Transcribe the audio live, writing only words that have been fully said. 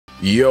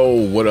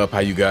Yo, what up? How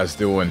you guys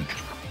doing?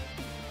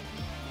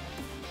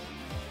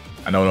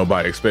 I know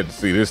nobody expected to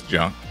see this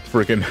junk.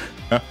 Freaking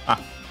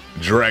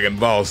Dragon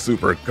Ball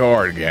Super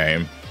card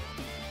game.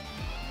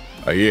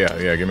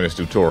 Yeah, give me this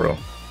tutorial.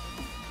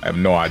 I have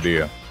no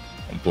idea.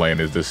 I'm playing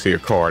this here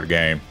card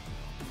game.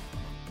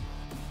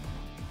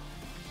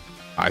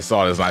 I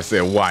saw this and I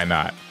said, why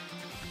not?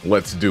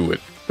 Let's do it.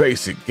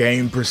 Basic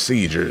game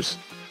procedures.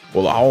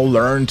 We'll all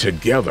learn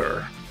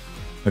together.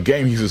 The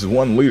game uses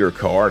one leader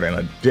card and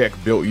a deck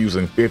built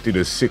using 50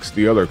 to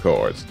 60 other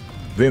cards.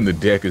 Then the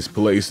deck is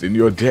placed in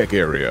your deck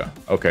area.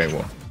 Okay,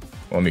 well,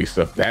 we'll need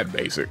stuff that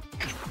basic.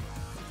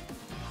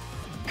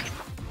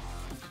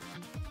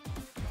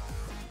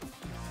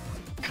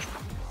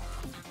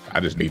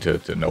 I just need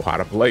to know how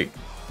to play.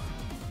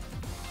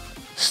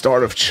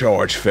 Start of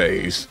charge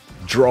phase.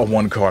 Draw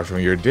one card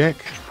from your deck.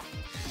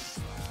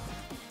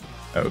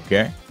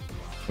 Okay.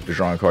 After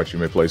drawing cards, you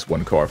may place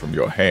one card from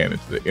your hand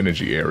into the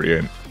energy area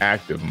in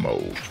active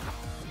mode.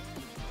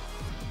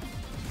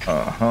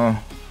 Uh-huh.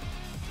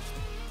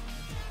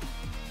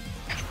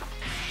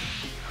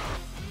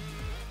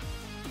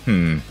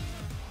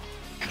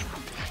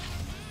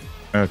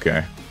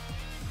 Okay.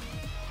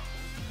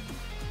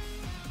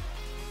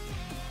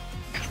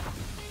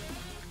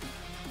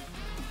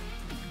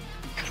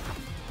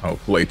 Oh,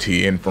 play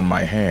TN from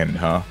my hand,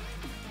 huh?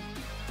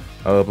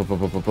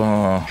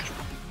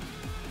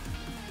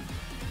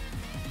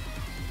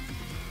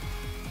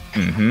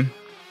 Mm-hmm.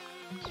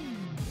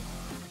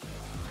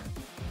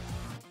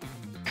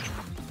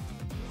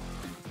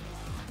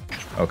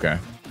 Okay.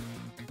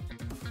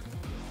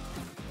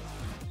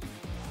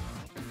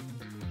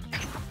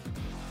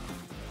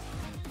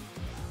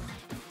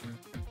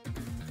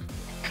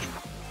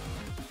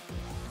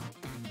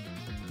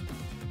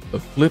 The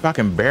flip, I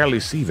can barely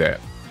see that.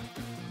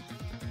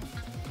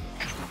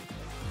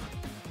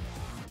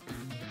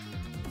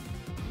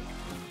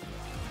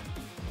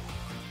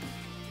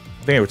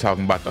 I think they were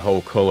talking about the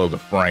whole color of the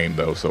frame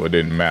though, so it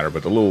didn't matter.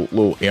 But the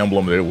little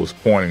emblem that it was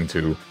pointing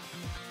to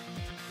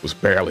was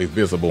barely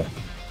visible.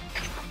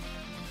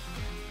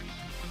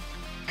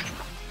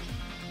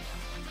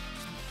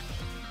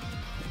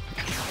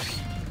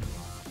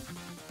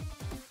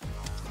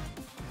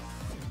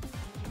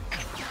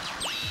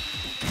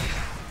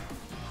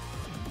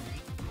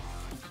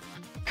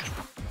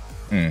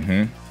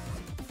 Mm-hmm.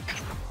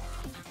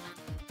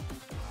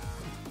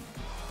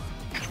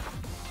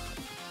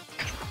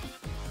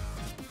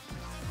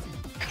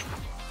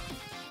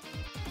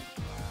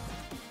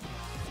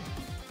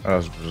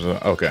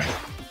 Okay.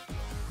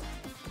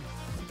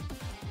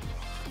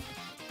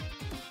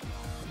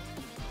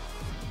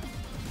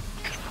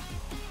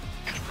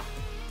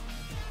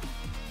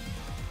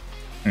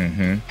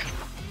 Mm-hmm.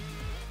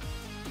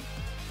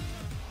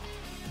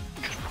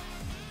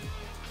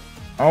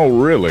 Oh,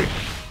 really?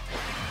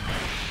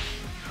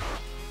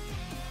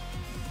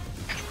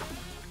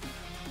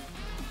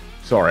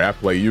 Sorry, I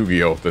play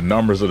Yu-Gi-Oh! If the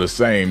numbers are the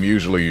same,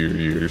 usually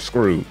you're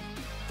screwed.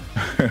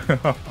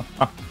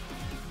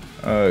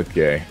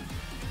 Okay.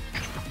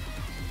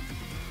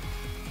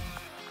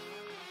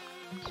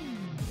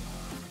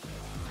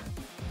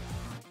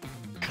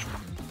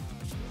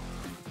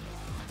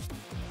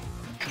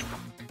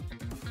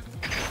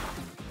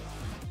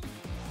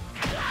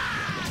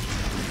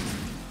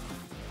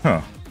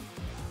 Huh.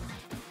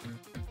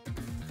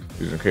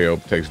 Using KO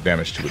takes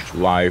damage to its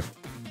life.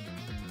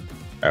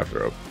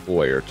 After a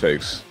player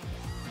takes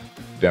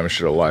damage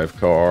to the life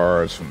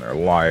cards from their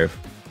life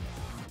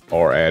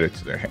or added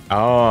to their hand.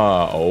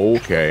 Ah,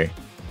 okay.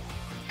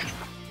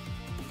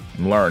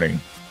 I'm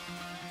learning.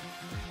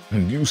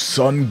 Use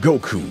Son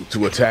Goku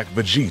to attack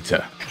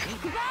Vegeta.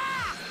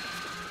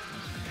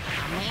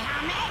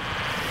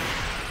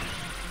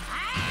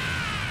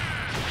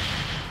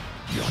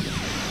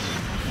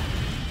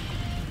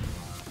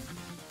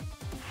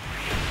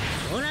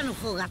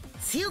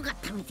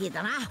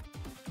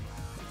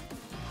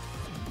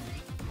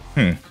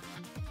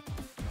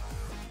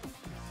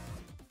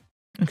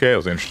 Okay, that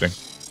was interesting.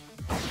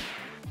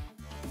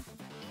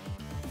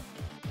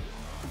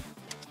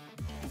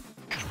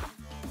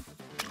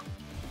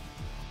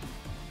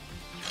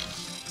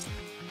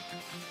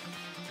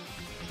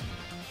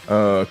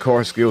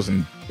 Core skills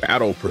and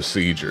battle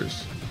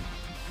procedures.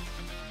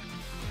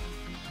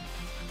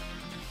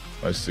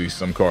 Let's see,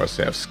 some cards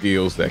have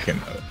skills that can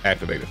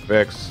activate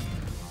effects.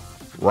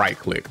 Right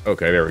click.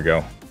 Okay, there we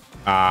go.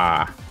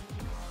 Ah.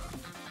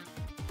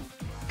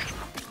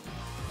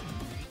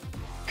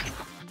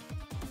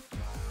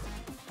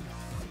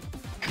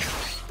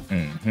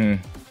 Mm-hmm.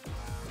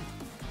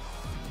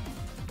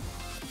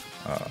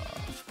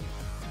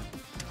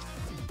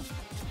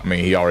 I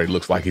mean, he already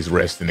looks like he's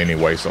resting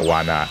anyway, so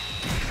why not?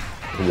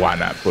 Why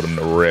not put him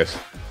to rest?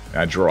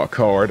 I draw a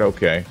card,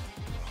 okay.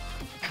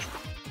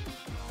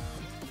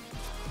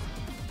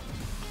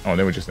 Oh,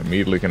 then we just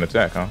immediately can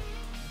attack, huh?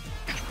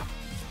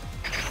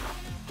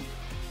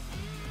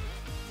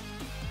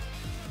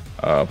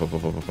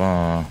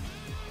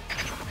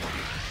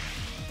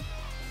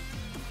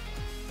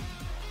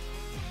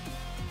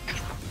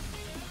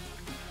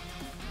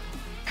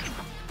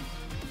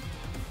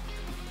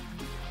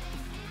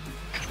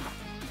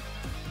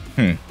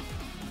 Hmm.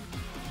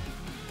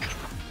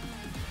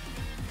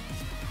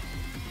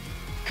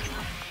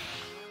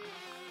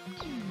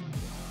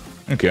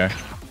 Okay.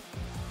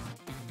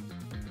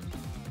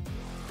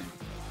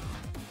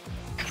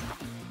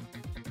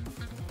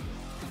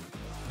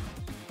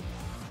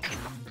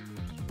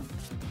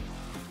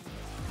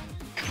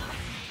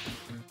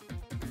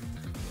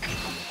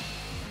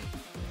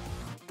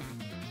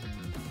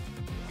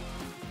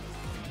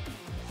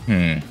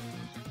 Hmm.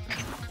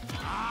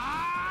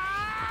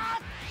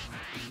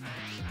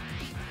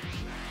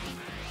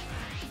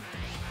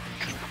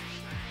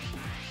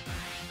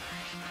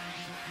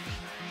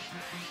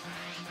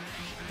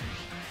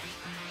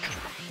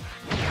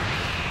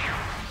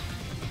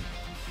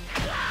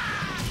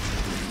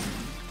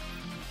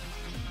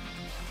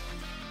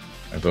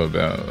 I thought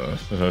that.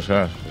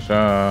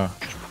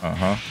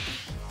 Uh-huh.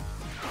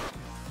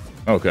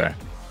 Okay.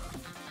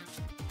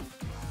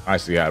 I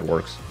see how it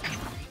works.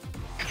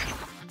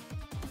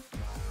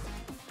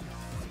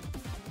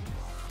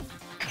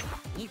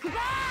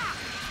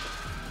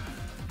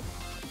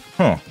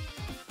 Huh.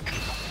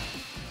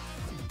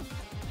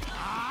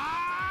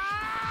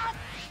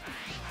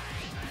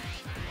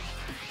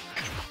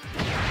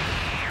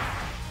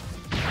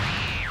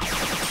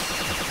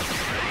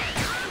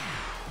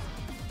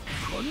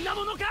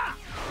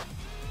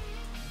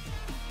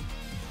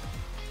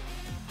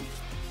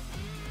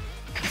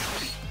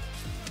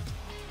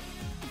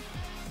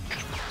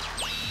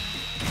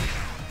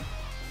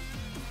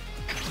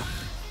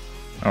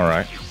 All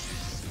right.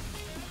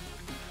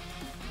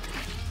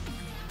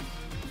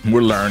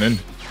 We're learning.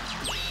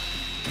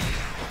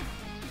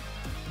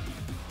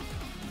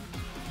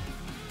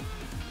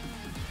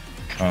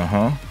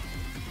 Uh-huh.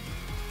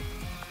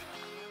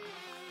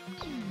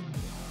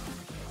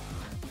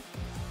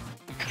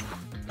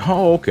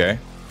 Oh, okay.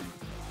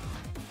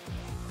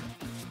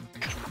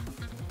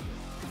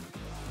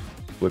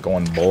 Click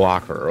on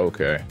blocker.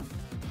 Okay.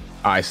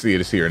 I see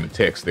it is here in the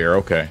text there.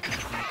 Okay.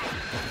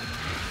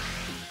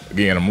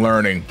 Again, I'm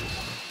learning.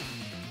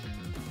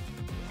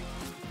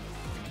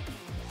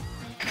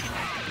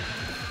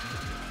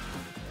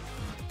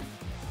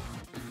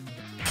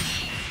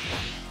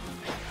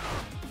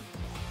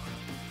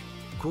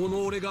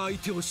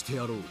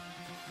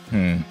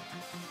 Hmm.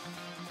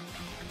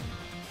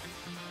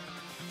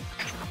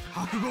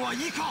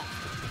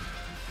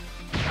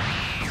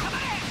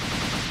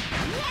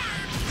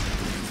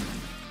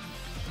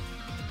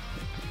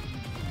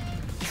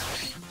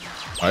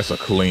 That's a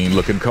clean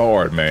looking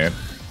card, man.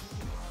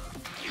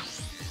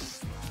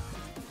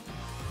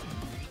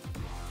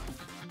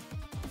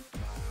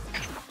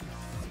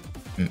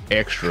 An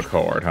extra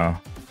card, huh?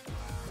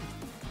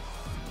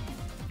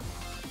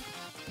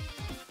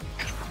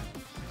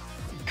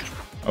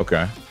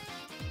 Okay.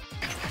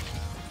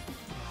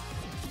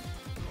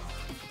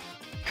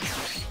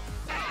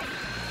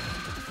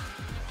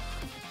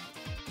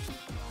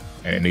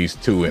 And it needs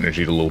 2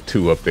 energy, the little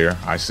 2 up there.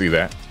 I see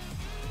that.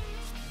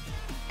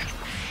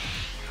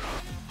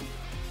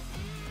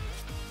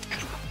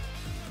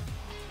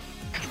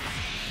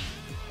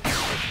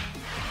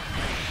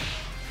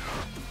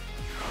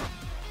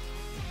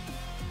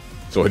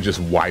 So it just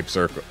wipes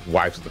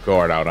the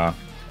card out, huh?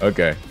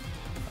 Okay.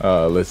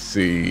 Let's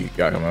see.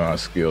 Got him on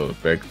skill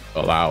effect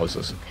allows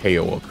us to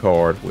KO a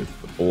card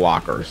with the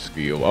blocker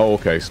skill. Oh,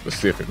 okay.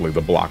 Specifically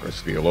the blocker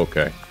skill.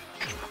 Okay.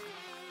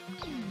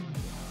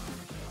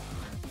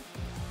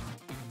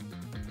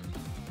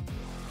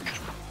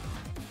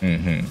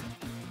 Mm-hmm.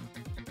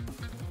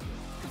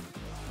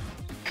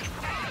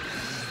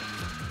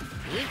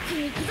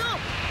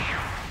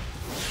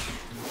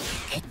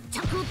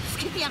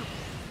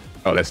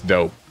 Oh, that's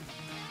dope.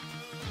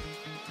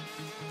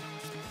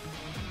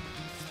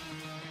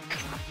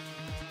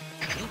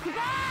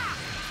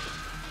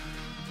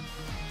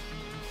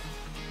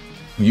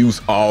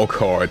 Use all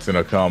cards in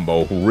a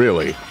combo,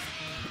 really?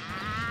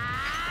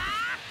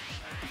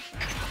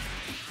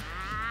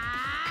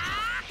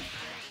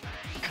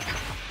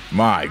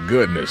 My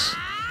goodness.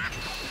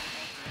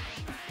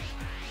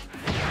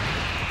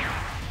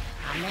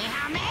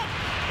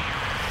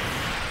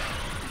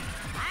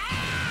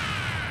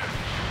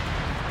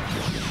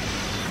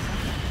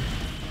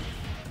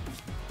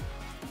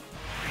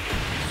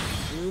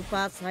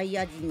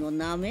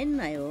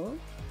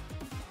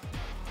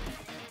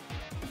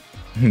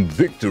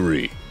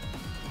 Victory.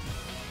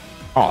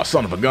 Oh,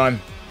 son of a gun.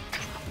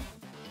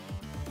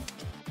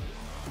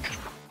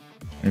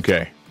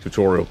 Okay,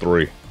 tutorial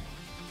 3.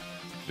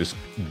 Just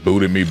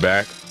booted me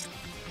back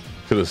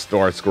to the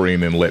start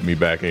screen and let me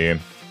back in.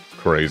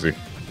 Crazy.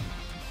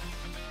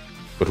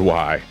 But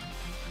why?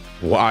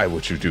 Why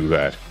would you do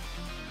that?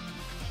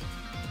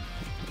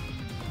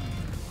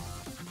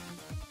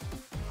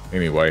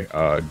 Anyway,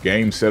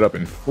 game setup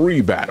and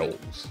free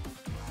battles.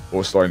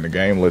 Before starting the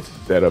game, let's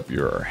set up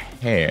your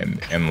hand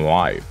and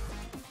life.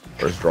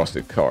 First, draw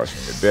 6 cards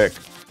from your deck.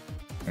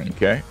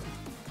 Okay.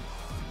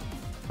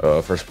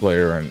 First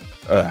player and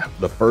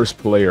the first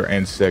player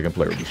and second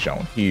player will be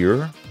shown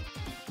here.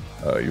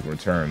 You can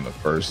return the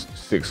first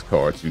 6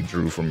 cards you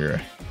drew from your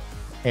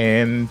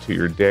hand to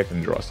your deck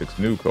and draw 6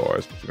 new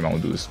cards, but you can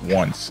only do this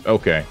once.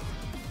 Okay.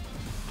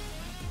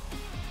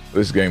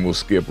 This game will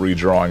skip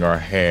redrawing our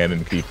hand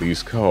and keep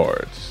these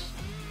cards.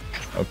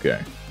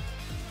 Okay.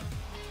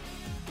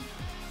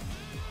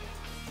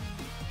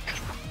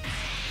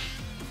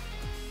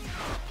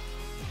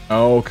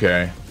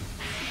 Okay.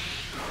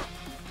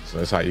 So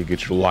that's how you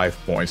get your life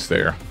points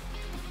there.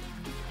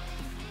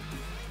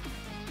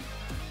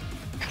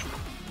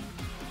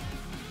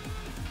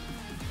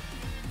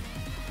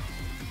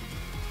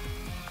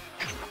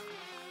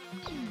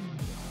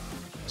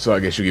 So I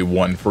guess you get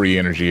 1 free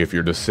energy if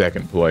you're the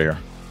second player.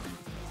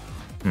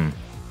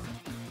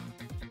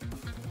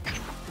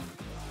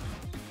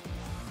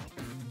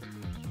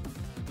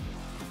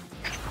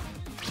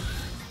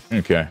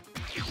 Okay.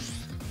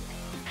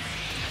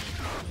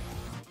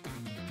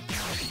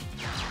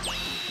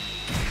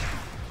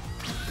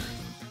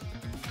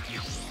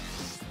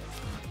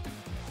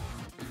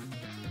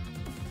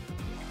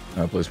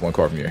 Place 1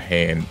 card from your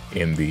hand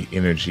in the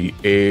energy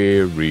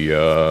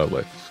area.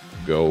 Let's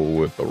go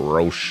with the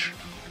Roche.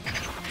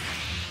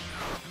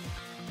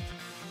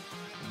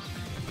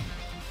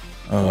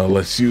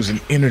 Let's use an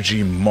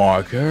energy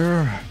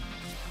marker.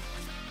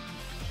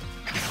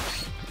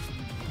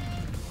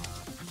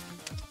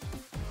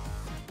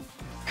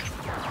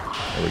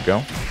 There we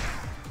go.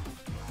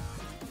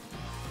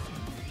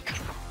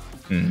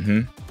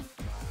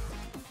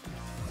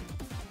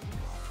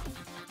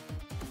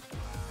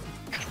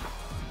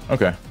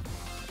 Okay.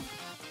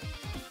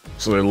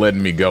 So they're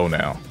letting me go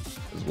now,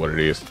 is what it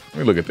is. Let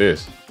me look at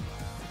this.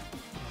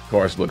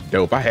 Cards look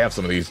dope. I have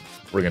some of these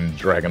friggin'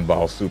 Dragon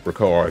Ball Super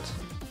cards.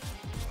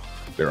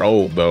 They're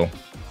old, though.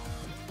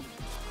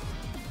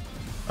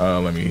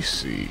 Let me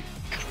see.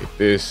 Get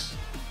this.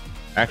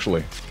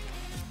 Actually, I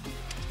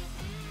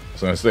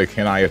was gonna say,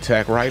 can I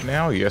attack right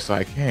now? Yes,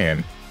 I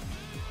can.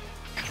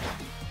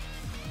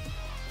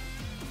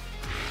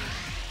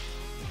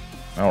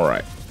 All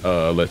right.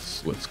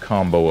 Let's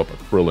combo up a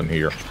Krillin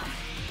here.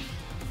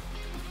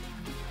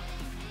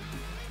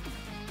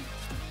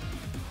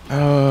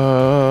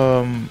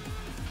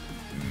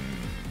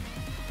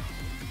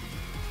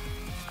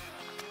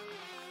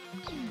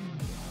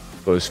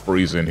 There's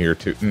Frieza in here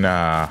too.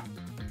 Nah.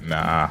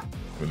 Let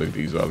me look at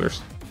these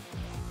others.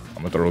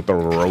 I'm gonna throw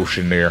Roche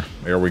in there.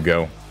 There we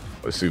go.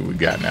 Let's see what we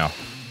got now.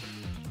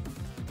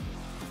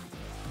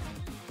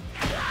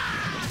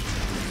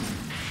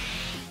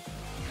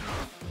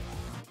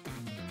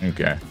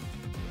 Okay.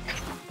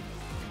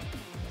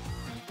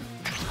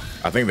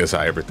 I think that's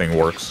how everything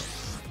works.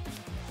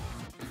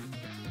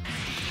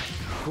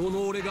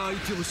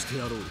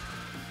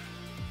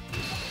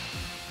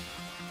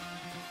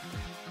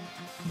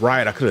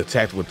 Right, I could have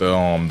attacked with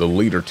the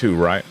leader too,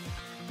 right?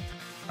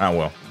 Ah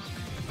well.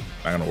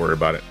 Not gonna worry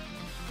about it.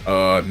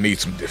 Need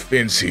some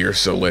defense here,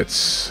 so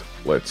let's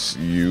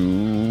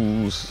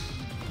use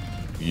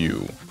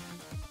you.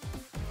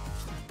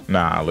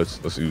 Nah, let's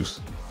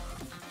use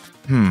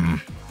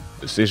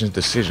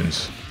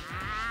Decisions.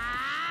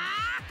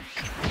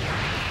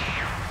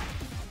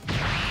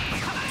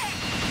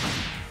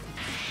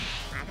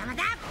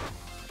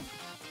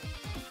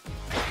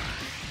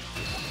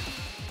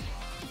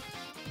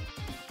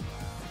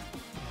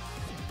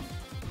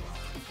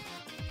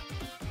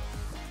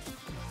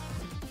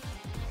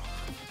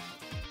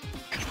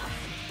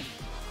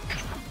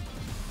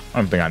 I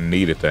don't think I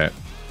needed that.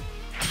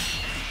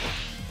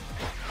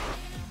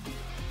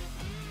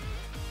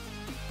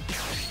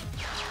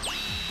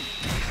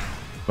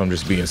 I'm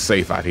just being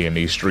safe out here in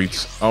these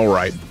streets. All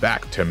right,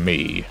 back to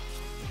me.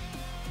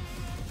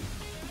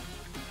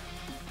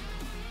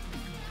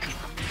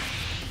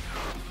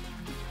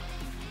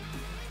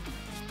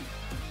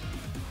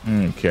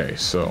 Okay,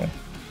 so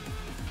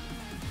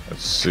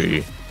let's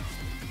see.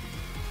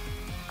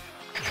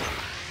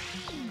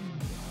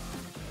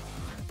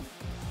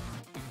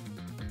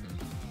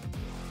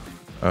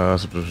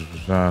 So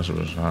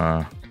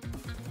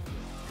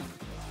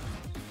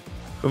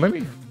let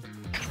me.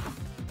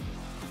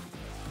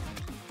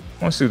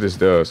 I want to see what this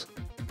does.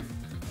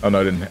 Oh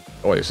no, it didn't.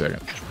 Oh, wait a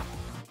second.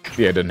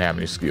 Yeah, it doesn't have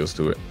any skills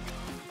to it.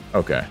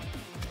 Okay,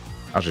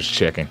 I was just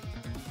checking.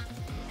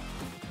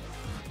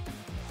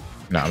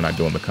 No, I'm not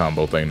doing the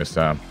combo thing this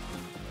time.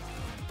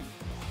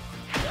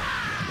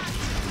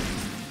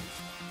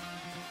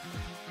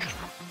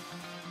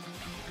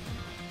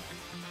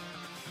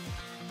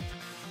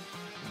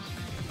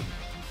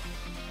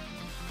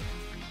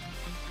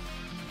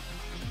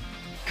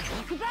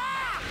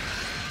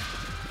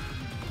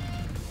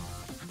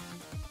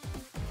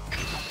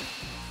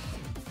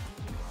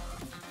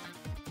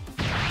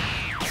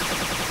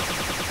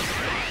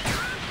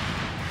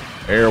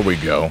 There we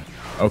go.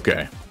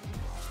 Okay.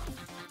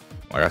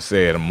 Like I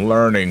said, I'm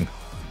learning.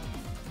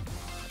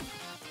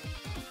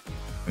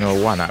 You know,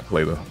 why not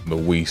play the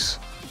Whis?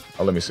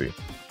 Oh, let me see.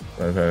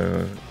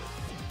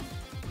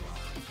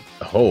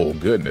 Oh,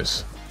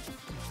 goodness.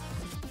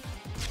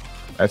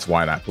 That's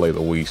why not play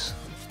the Whis.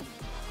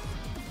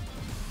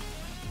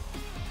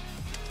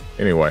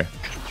 Anyway.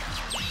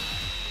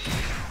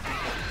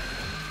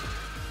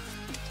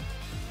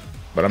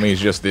 But I mean,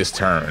 it's just this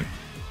turn.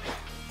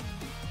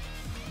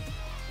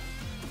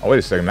 Oh, wait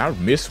a second. Did I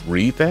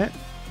misread that?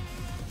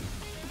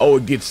 Oh,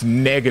 it gets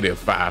negative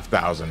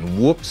 5,000.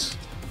 Whoops.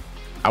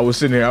 I was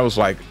sitting there. I was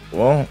like,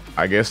 well,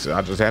 I guess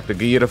I'll just have to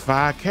give you the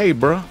 5K,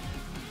 bruh.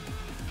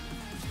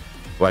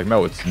 Like,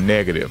 no, it's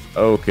negative.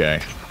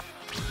 Okay.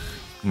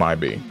 Might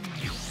be.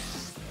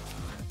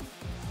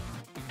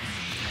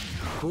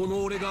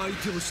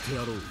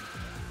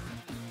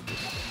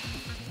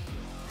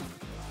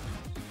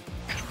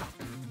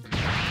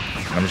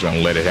 I'm just gonna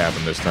let it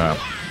happen this time.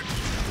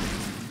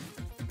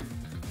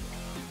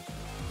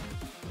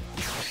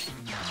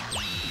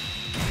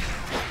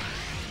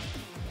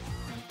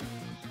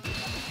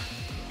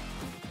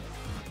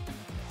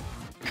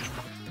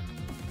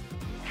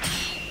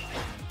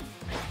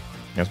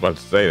 I was about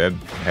to say that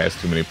has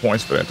too many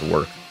points for that to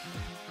work.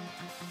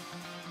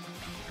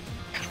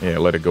 Yeah,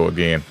 let it go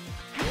again.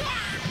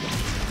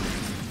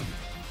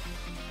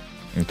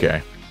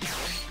 Okay.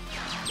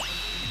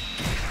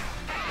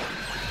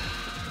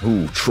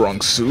 Ooh,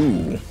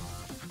 Trunksu.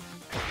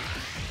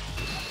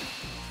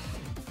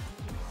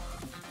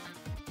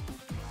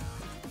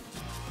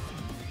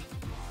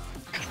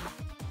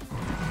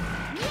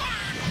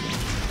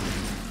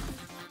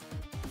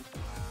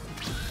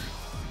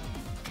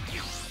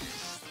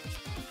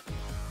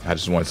 I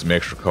just wanted some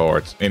extra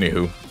cards.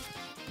 Anywho,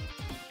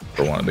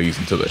 throw one of these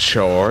into the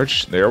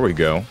charge. There we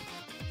go.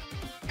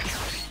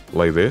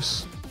 Play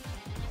this.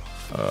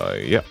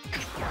 Yep.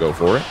 Go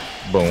for it.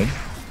 Boom.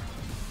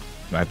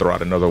 Can I throw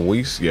out another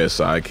Whis? Yes,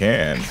 I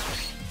can.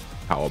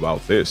 How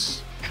about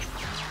this?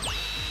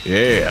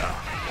 Yeah.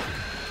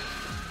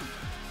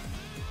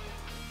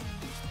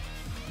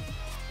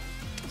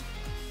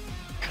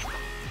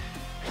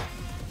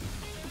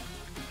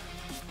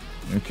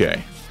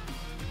 Okay.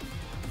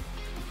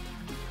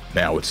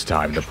 Now it's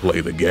time to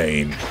play the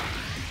game.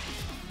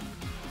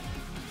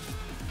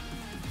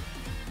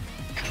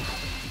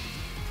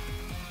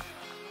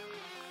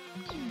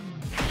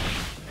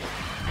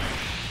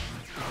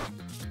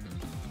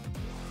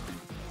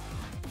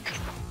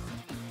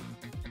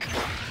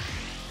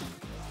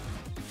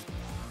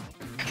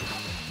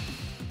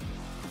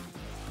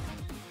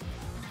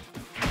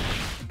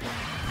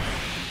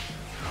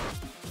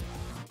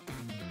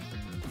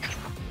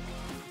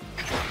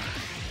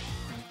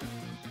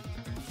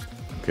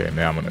 Okay,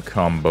 now I'm going to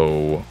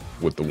combo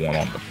with the one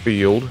on the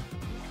field.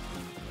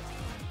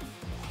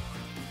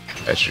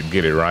 That should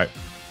get it right.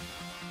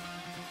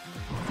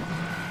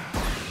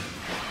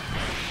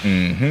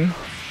 Mm-hmm.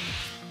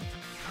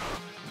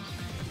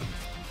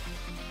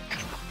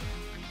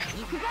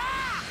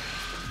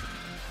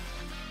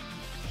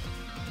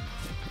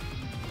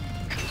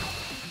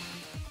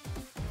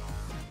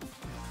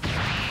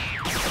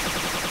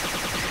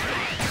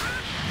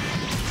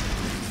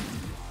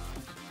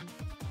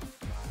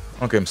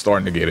 Okay, I'm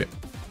starting to get it.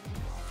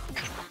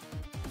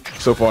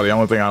 So far, the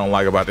only thing I don't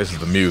like about this is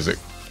the music.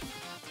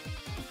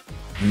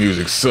 The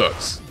music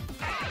sucks.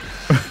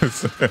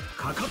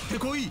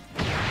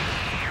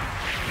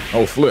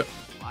 Oh, flip.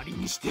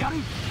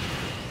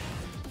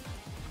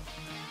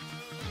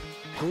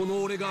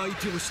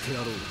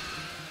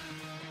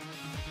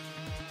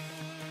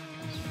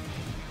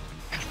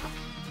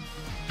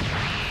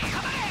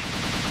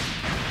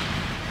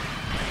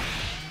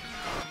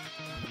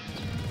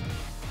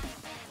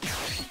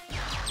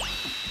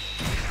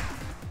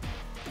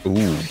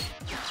 Ooh.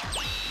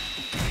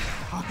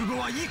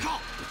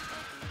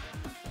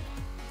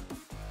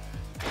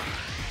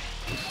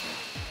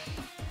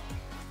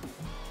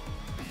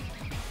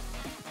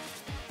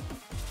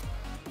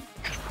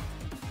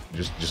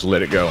 Just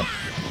let it go.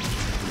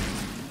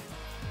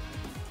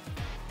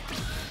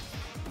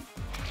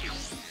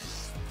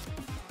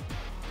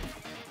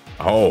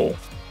 Oh,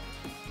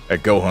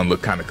 that Gohan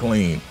looked kind of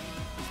clean.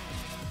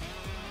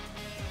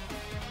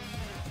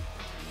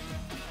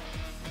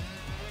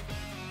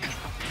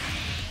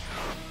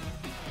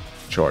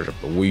 Charge up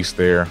the Whis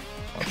there.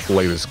 I'll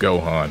play this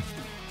Gohan.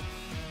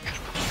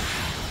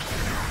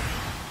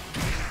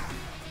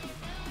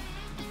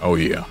 Oh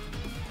yeah.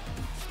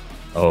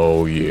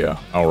 Oh yeah.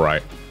 All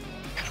right.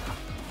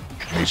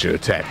 You should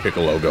attack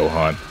Piccolo,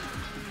 Gohan.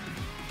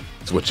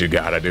 That's what you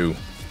gotta do.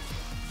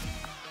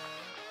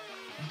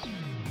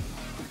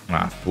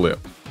 Ah, flip.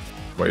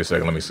 Wait a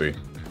second, let me see.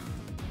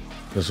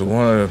 Because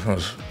one of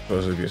us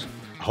supposed to get.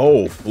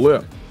 Oh,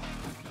 flip.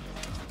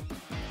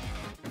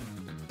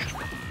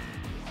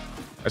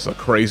 That's a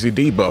crazy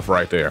debuff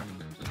right there.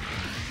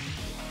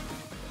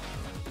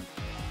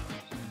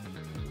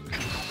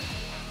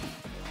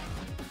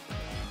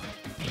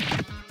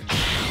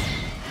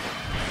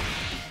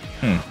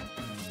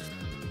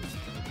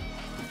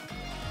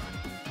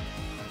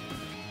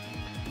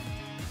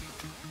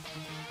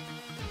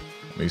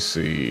 Let me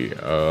see.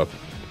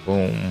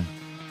 Boom.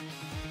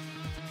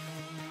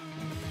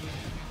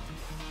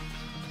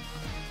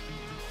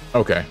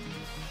 Okay.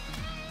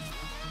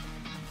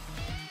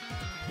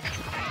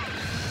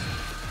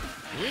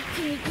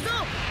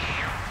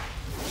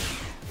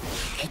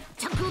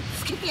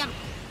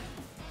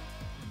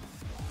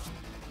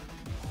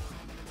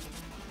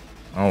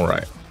 All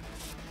right.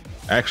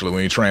 Actually,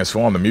 when you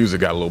transform, the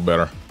music got a little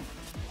better.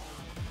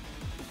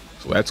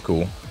 So that's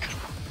cool.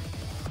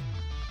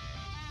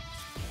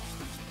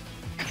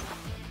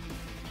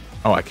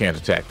 Oh, I can't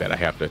attack that. I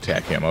have to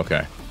attack him.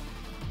 Okay.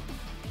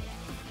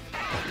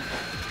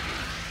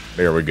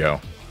 There we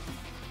go.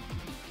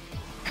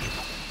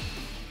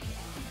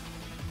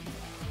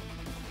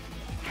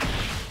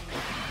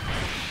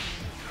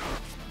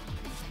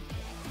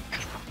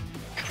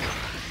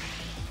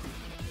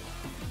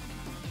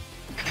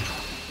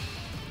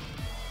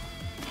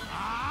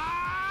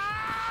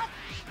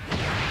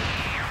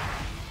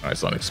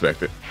 That's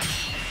unexpected.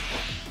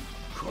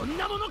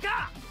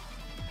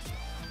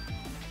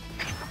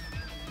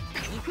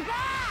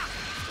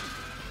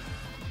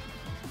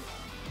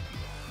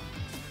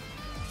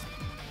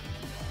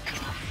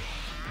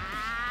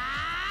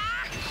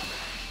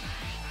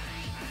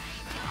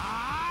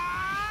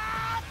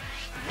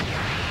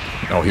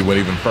 Oh, he went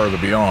even further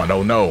beyond.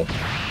 Oh no.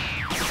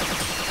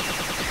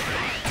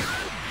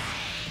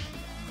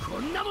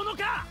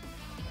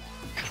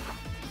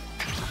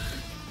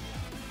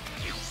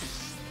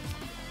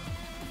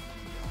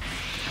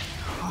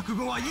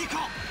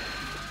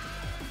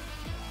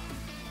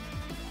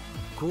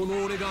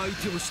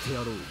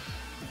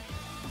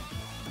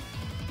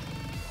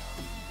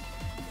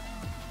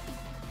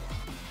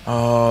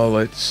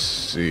 Let's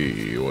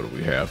see. What do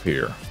we have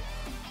here?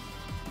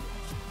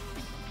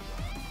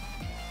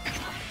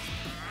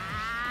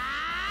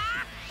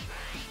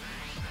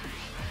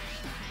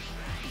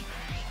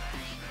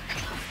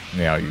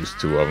 Yeah, I'll use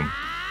 2 of them.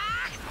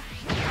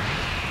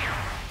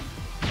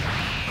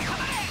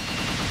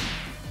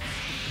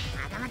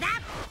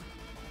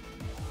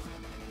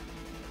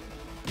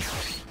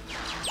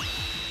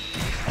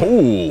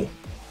 Oh!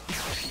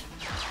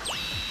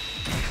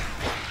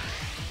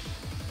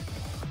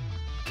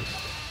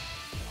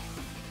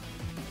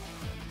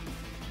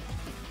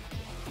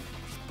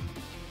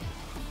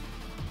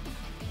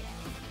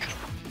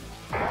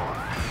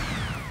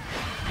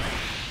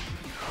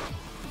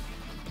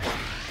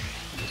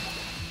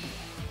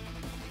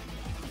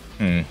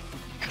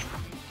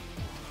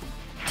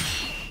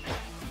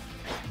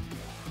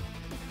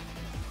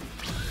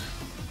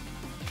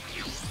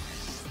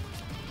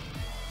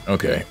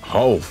 Okay.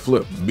 Oh,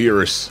 flip.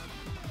 Beerus.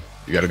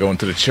 You gotta go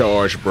into the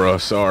charge, bruh.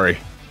 Sorry.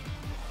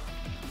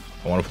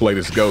 I want to play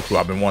this Goku.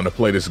 I've been wanting to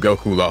play this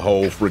Goku the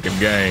whole freaking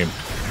game.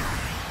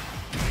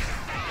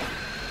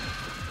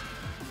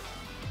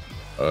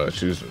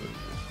 Choose.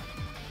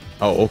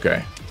 Oh,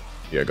 okay.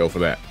 Yeah, go for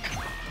that.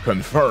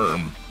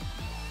 Confirm.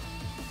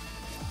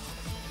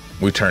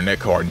 We turn that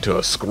card into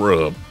a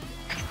scrub.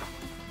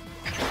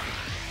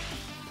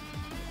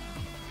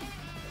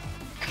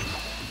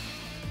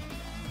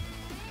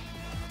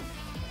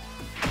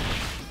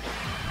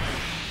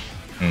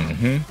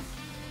 Mm-hmm.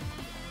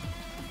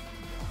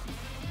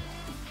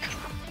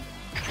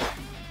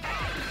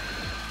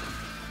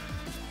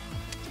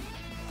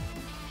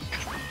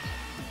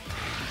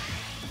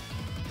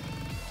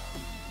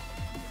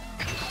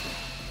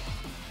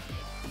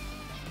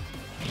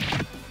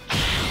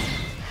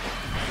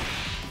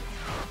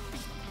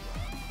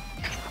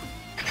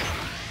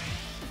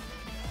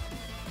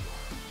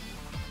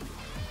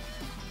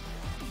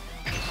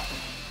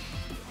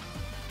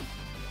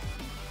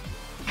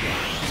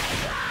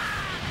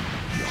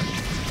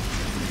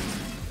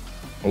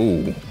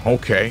 Ooh,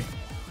 okay.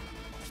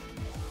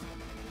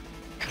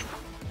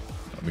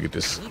 Let me get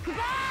this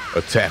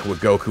attack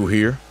with Goku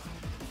here.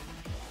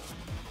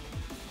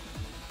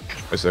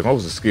 Wait a second, what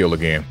was the skill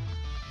again?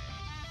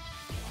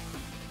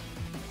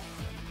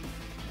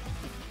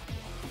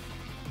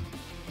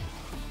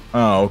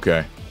 Oh,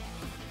 okay.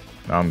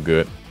 I'm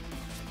good.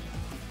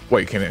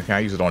 Wait, can I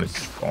use it on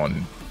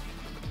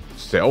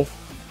self?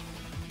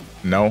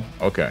 No?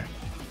 Okay.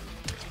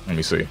 Let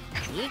me see.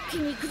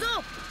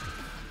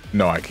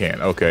 No, I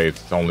can't. Okay,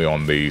 it's only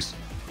on these.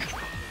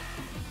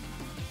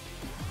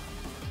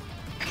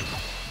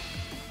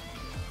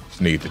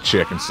 Just need to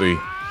check and see.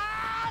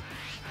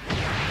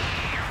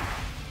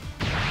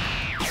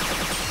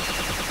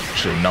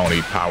 Should have known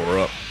he'd power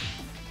up.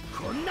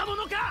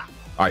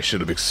 I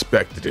should have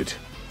expected it.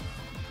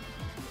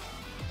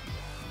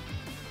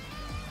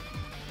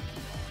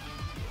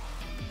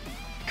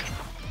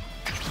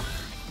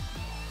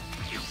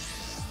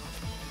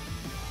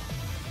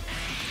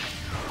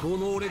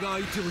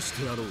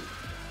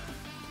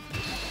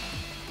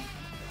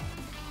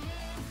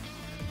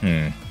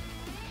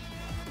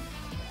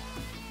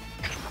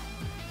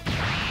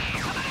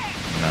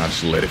 Now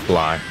just let it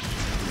fly.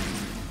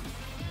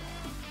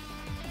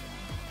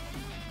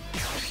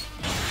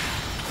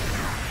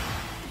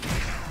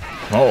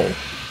 Oh.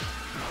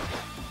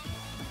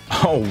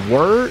 Oh,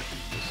 word?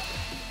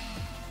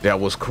 That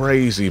was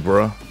crazy,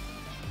 bruh.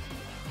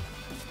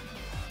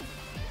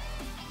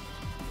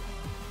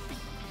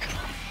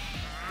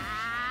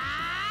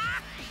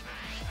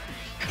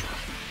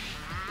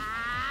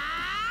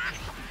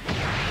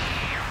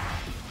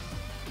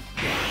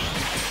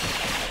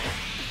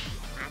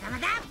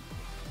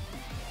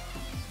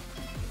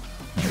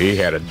 He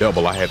had a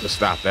double. I had to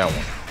stop that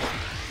one.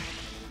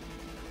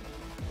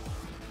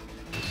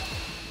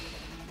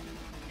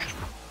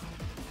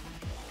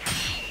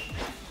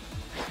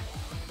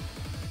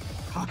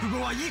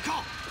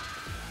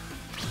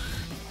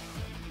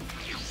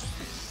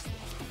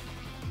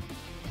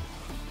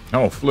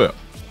 Oh, flip.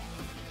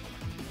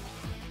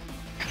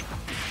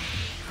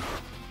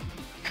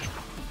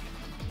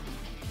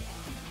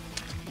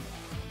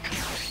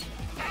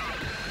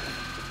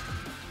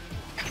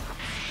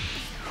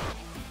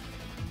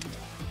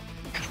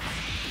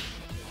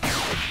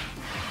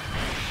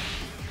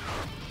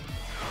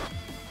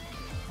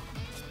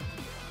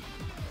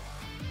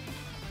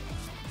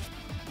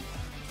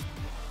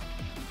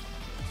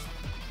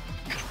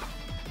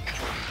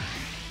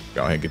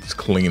 Go ahead and get this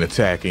clean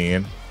attack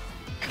in.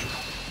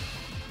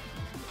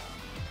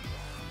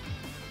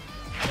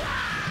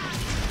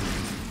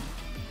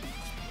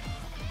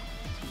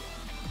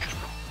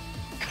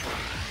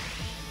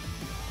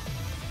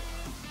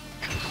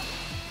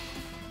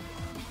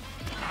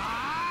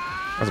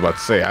 I was about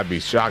to say, I'd be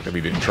shocked if he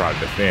didn't try to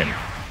defend.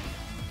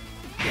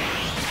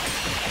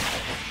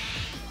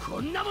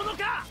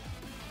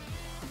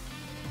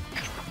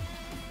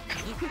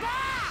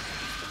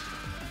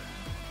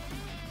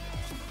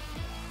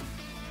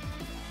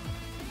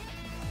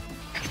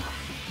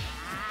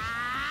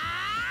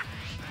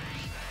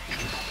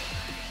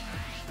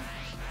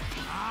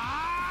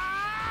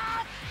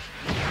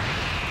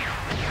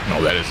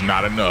 No, that is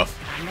not enough.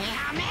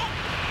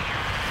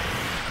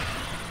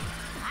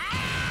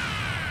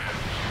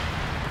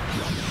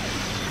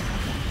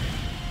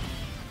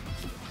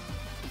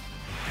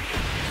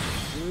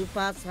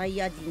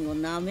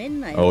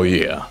 Oh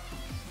yeah.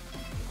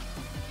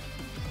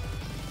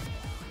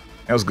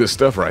 That was good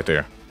stuff right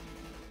there.